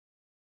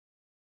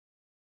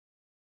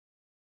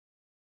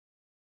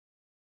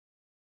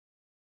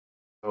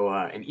So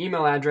an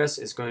email address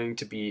is going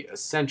to be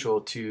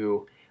essential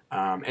to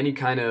any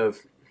kind of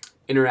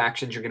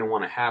interactions you're going to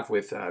want to have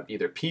with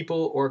either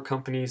people or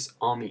companies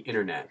on the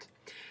internet.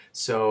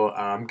 So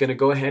I'm going to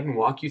go ahead and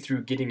walk you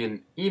through getting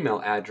an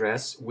email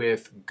address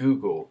with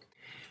Google.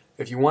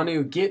 If you want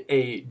to get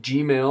a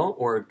Gmail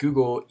or a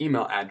Google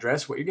email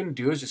address, what you're going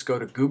to do is just go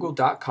to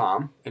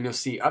google.com, and you'll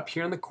see up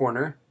here in the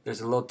corner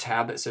there's a little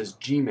tab that says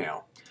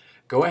Gmail.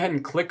 Go ahead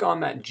and click on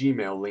that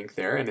Gmail link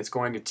there, and it's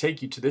going to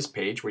take you to this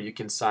page where you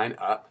can sign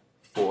up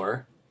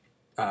for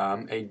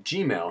a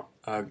Gmail,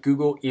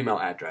 Google email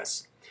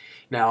address.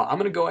 Now I'm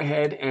going to go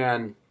ahead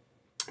and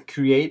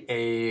create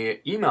a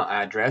email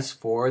address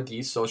for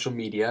the Social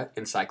Media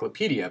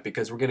Encyclopedia,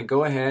 because we're going to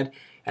go ahead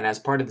and, as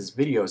part of this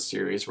video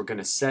series, we're going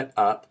to set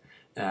up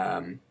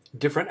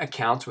different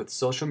accounts with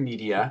social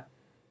media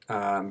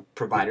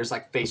providers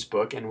like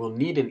Facebook, and we'll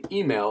need an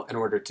email in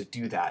order to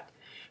do that.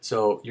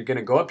 So you're going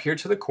to go up here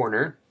to the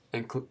corner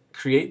and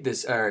click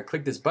this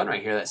button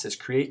right here that says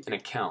create an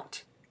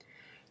account.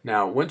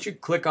 Now once you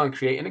click on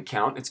create an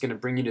account, it's going to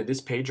bring you to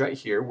this page right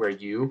here where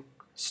you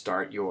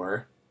start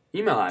your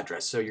email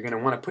address. So you're going to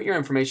want to put your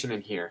information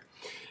in here.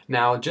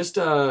 Now just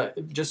so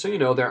you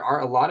know, there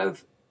are a lot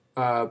of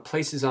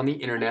places on the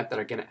internet that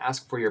are going to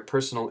ask for your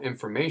personal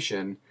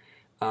information,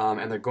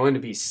 and they're going to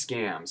be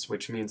scams,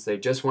 which means they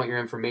just want your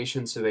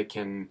information so they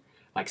can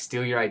like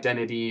steal your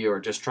identity or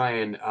just try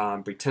and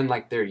pretend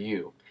like they're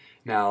you.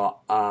 Now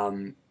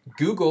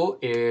Google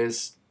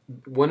is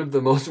one of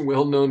the most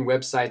well-known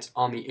websites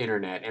on the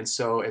internet, and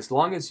so as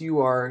long as you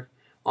are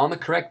on the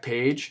correct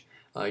page,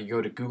 you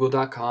go to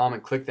google.com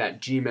and click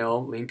that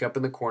Gmail link up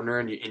in the corner,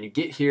 and you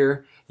get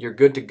here, you're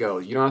good to go.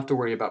 You don't have to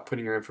worry about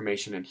putting your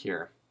information in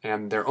here.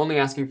 And they're only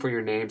asking for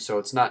your name, so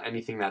it's not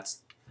anything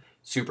that's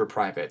super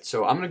private.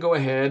 So I'm going to go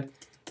ahead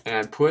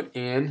and put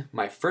in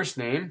my first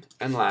name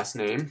and last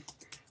name,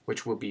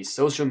 which will be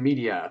social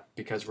media,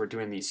 because we're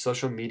doing the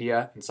Social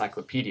Media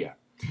Encyclopedia.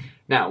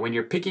 Now, when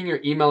you're picking your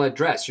email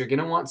address, you're going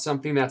to want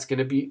something that's going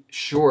to be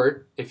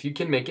short, if you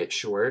can make it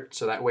short,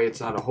 so that way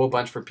it's not a whole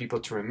bunch for people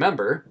to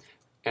remember.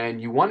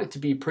 And you want it to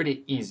be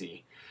pretty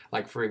easy.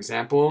 Like, for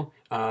example,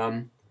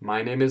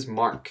 my name is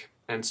Mark,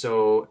 and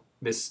so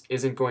this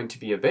isn't going to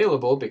be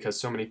available because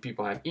so many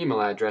people have email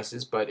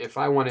addresses. But if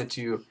I wanted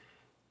to,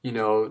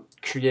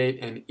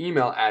 create an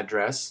email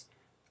address,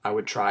 I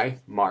would try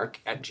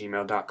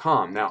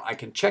mark@gmail.com. Now I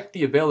can check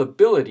the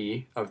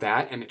availability of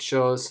that, and it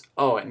shows,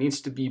 oh, it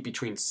needs to be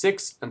between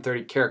 6 and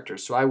 30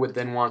 characters. So I would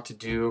then want to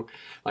do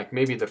like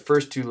maybe the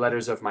first 2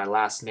 letters of my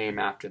last name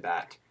after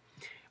that.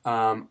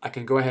 I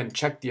can go ahead and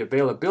check the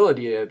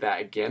availability of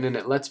that again, and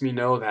it lets me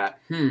know that,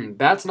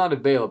 that's not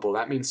available.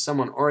 That means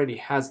someone already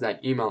has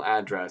that email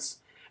address.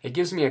 It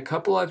gives me a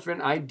couple of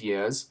different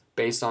ideas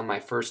based on my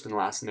first and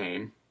last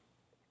name,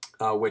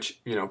 which,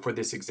 for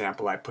this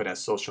example, I put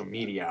as social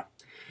media.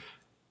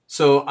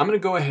 So I'm going to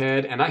go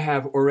ahead, and I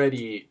have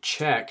already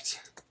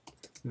checked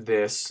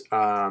this,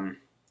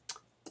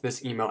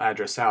 this email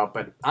address out,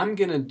 but I'm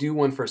going to do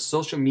one for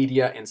Social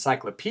Media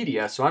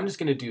Encyclopedia, so I'm just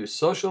going to do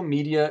Social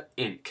Media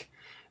Inc.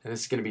 And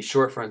this is going to be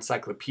short for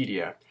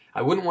encyclopedia.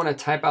 I wouldn't want to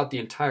type out the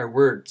entire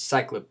word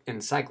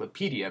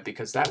encyclopedia,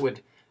 because that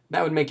would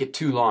make it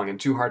too long and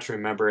too hard to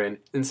remember. And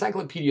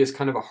encyclopedia is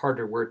kind of a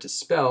harder word to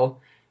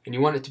spell, and you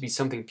want it to be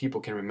something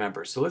people can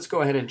remember. So let's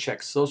go ahead and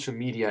check Social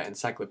Media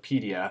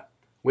Encyclopedia,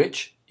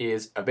 which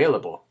is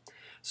available.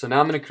 So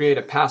now I'm going to create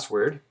a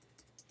password,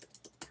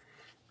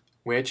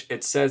 which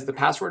it says the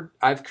password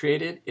I've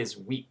created is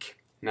weak.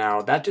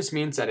 Now that just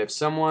means that if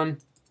someone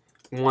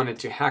wanted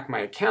to hack my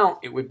account,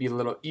 it would be a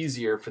little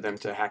easier for them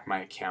to hack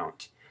my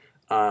account.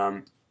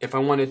 If I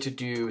wanted to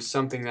do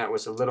something that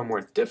was a little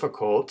more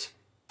difficult,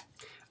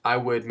 I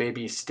would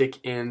maybe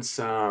stick in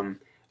some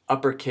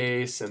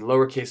uppercase and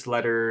lowercase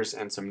letters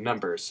and some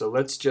numbers. So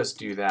let's just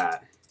do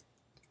that.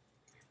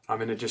 I'm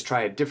going to just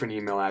try a different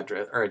email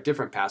address or a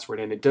different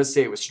password, and it does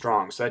say it was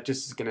strong, so that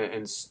just is going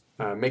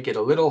to make it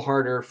a little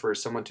harder for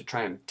someone to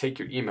try and take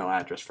your email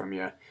address from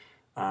you,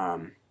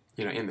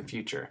 in the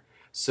future.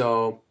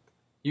 So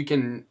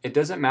it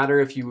doesn't matter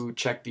if you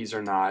check these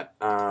or not.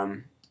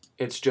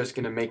 It's just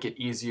going to make it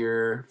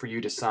easier for you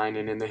to sign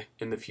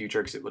in the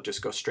future, because it will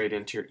just go straight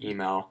into your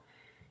email.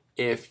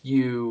 If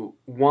you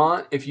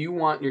want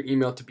your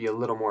email to be a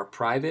little more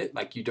private,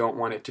 like you don't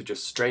want it to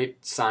just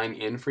straight sign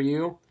in for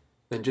you,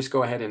 then just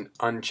go ahead and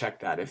uncheck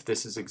that. If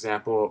this is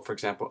for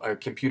example, a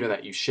computer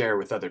that you share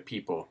with other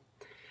people.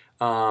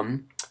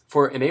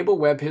 For Enable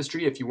Web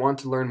History, if you want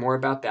to learn more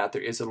about that,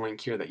 there is a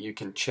link here that you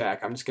can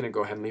check. I'm just going to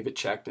go ahead and leave it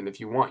checked, and if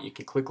you want, you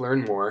can click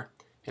Learn More,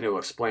 and it will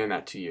explain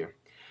that to you.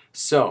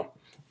 So,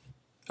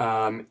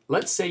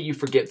 let's say you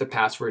forget the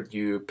password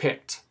you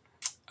picked.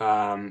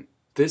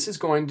 This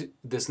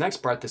next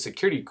part, the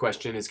security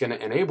question, is going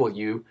to enable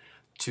you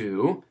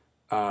to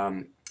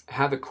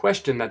have a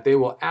question that they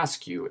will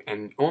ask you,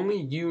 and only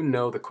you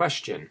know the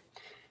question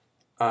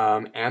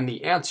and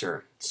the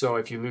answer. So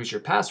if you lose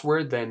your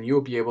password, then you'll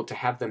be able to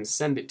have them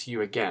send it to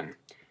you again.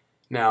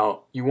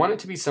 Now, you want it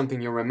to be something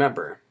you'll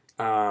remember.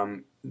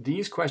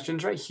 these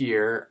questions right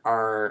here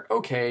are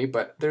okay,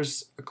 but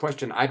there's a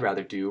question I'd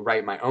rather do,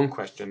 write my own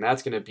question.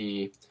 That's going to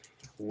be,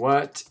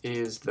 what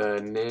is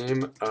the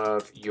name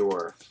of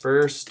your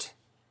first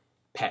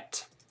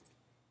pet?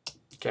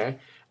 Okay,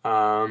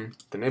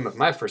 the name of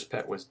my first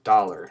pet was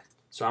Dollar,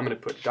 so I'm going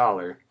to put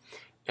Dollar.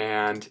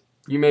 And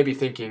you may be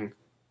thinking,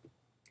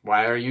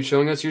 why are you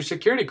showing us your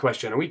security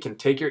question? We can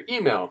take your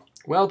email.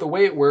 Well, the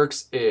way it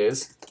works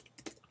is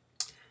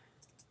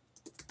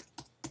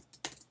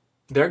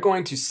they're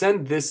going to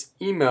send this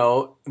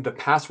email, the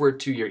password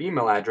to your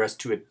email address,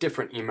 to a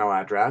different email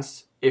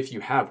address if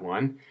you have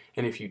one.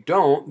 And if you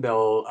don't,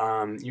 they'll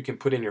you can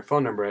put in your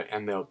phone number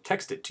and they'll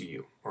text it to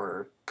you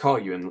or call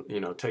you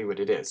and tell you what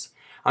it is.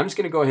 I'm just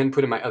going to go ahead and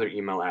put in my other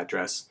email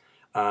address.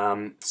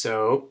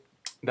 So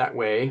that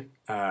way,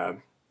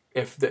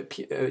 if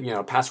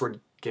the password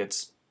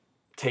gets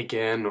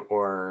taken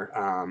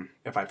or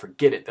if I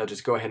forget it, they'll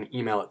just go ahead and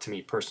email it to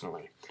me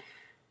personally.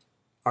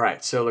 All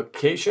right, so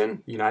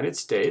location, United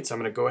States. I'm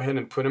going to go ahead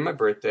and put in my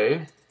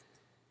birthday.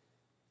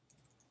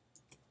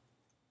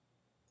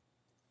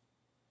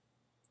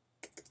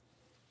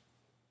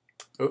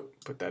 Oh,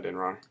 put that in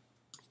wrong.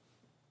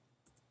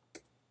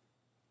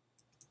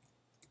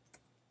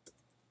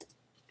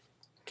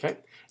 Okay,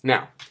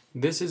 now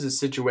this is a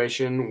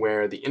situation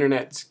where the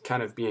internet's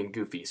kind of being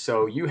goofy.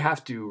 So you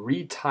have to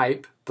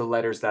retype the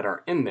letters that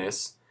are in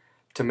this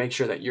to make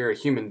sure that you're a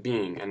human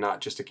being and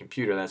not just a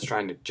computer that's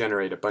trying to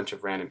generate a bunch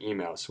of random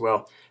emails.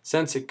 Well,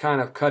 since it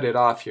kind of cut it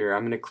off here,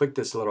 I'm going to click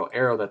this little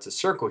arrow that's a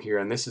circle here,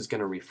 and this is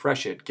going to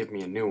refresh it, give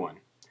me a new one.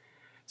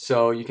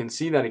 So you can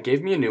see that it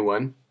gave me a new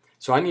one.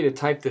 So I need to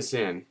type this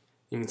in.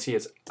 You can see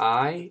it's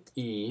IESIRL,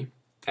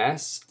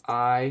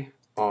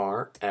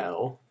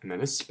 and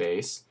then a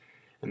space.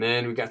 And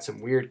then we got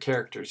some weird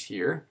characters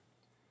here.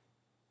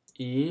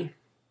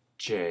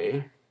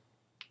 EJ1,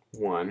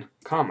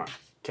 comma.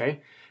 Okay,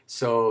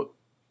 so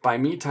by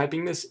me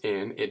typing this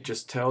in, it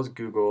just tells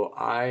Google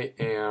I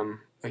am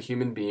a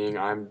human being.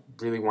 I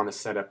really want to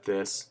set up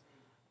this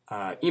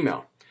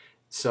email.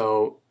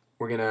 So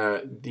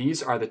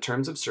these are the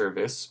terms of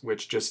service,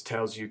 which just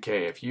tells you,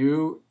 okay, if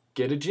you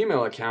get a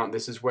Gmail account,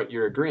 this is what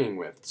you're agreeing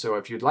with. So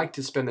if you'd like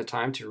to spend the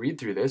time to read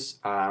through this,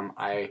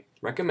 I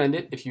recommend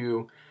it. If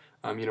you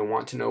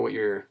want to know what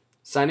you're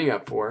signing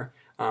up for,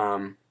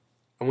 I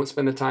won't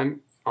spend the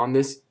time on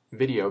this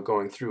video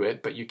going through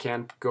it, but you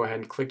can go ahead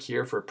and click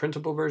here for a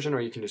printable version,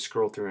 or you can just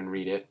scroll through and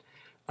read it.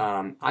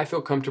 I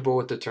feel comfortable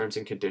with the terms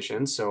and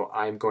conditions, so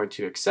I'm going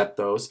to accept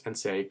those and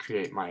say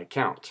create my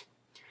account.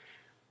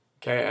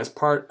 Okay, as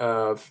part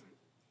of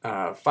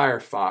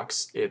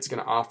Firefox, it's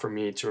going to offer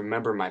me to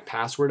remember my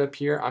password up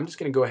here. I'm just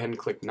going to go ahead and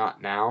click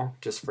not now,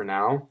 just for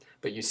now.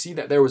 But you see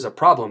that there was a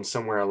problem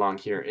somewhere along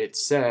here. It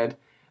said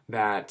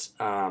that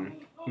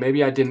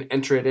maybe I didn't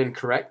enter it in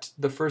correct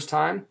the first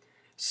time,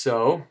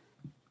 so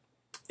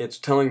it's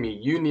telling me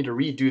you need to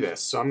redo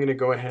this. So I'm going to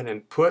go ahead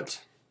and put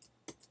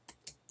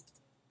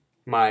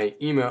my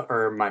email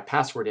or my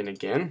password in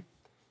again.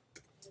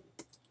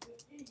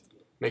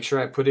 Make sure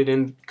I put it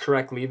in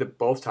correctly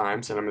both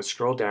times, and I'm going to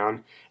scroll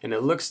down, and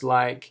it looks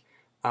like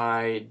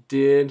I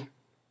did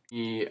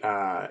the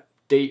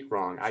date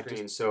wrong.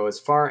 So as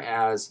far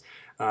as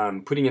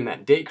putting in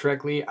that date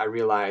correctly, I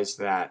realized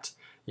that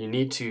you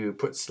need to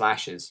put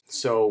slashes.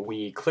 So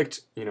we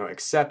clicked,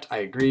 accept, I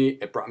agree.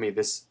 It brought me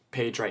this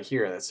page right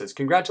here that says,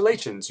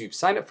 congratulations, you've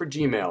signed up for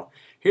Gmail.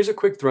 Here's a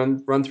quick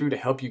run through to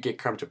help you get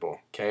comfortable.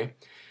 Okay,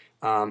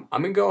 I'm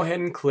going to go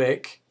ahead and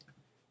click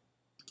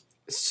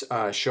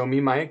show me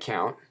my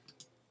account,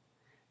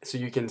 so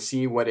you can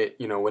see what it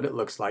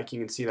looks like. You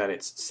can see that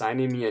it's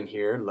signing me in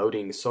here,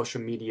 loading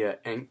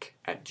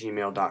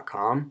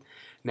socialmediainc@gmail.com.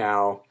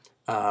 Now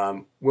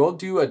we'll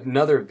do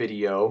another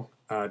video,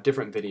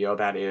 different video,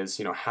 that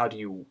is how do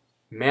you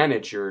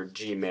manage your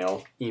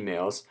Gmail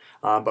emails,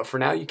 but for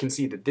now you can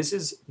see that this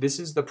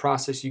is the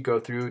process you go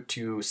through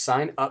to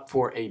sign up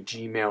for a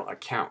Gmail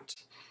account.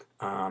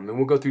 And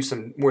we'll go through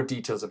some more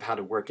details of how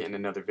to work it in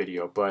another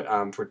video. But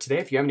for today,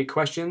 if you have any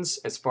questions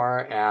as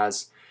far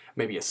as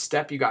maybe a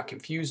step you got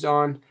confused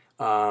on,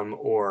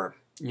 or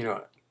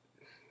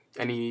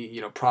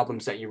any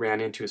problems that you ran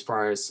into as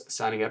far as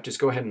signing up, just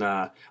go ahead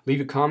and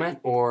leave a comment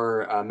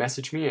or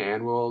message me,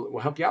 and we'll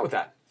help you out with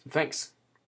that. Thanks.